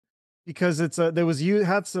because there was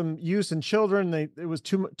had some use in children. It was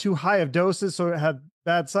too high of doses, so it had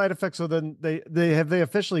bad side effects. So then they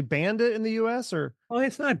officially banned it in the U.S. or? Well,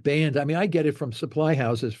 it's not banned. I mean, I get it from supply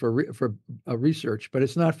houses for research, but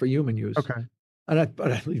it's not for human use. Okay.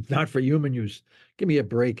 But not for human use. Give me a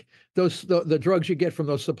break. The drugs you get from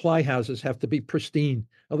those supply houses have to be pristine.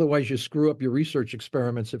 Otherwise, you screw up your research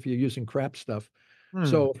experiments if you're using crap stuff.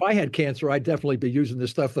 So if I had cancer, I'd definitely be using the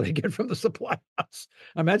stuff that I get from the supply house.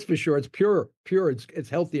 I mean, that's for sure. It's pure. It's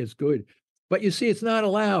healthy. It's good. But you see, it's not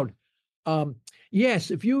allowed. Yes,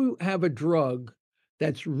 if you have a drug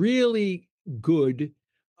that's really good,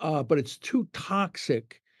 but it's too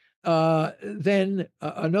toxic, then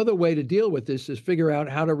another way to deal with this is figure out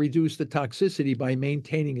how to reduce the toxicity by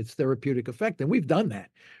maintaining its therapeutic effect. And we've done that.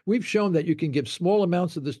 We've shown that you can give small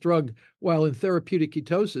amounts of this drug while in therapeutic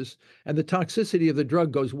ketosis, and the toxicity of the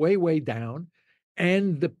drug goes way, way down,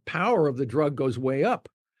 and the power of the drug goes way up.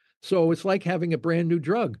 So it's like having a brand new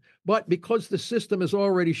drug. But because the system is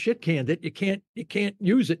already shit canned it, you can't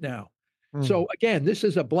use it now. So again, this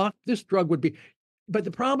is a block. This drug would be, but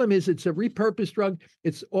the problem is it's a repurposed drug.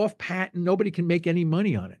 It's off patent. Nobody can make any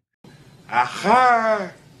money on it.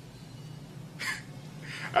 Aha!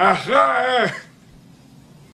 Aha!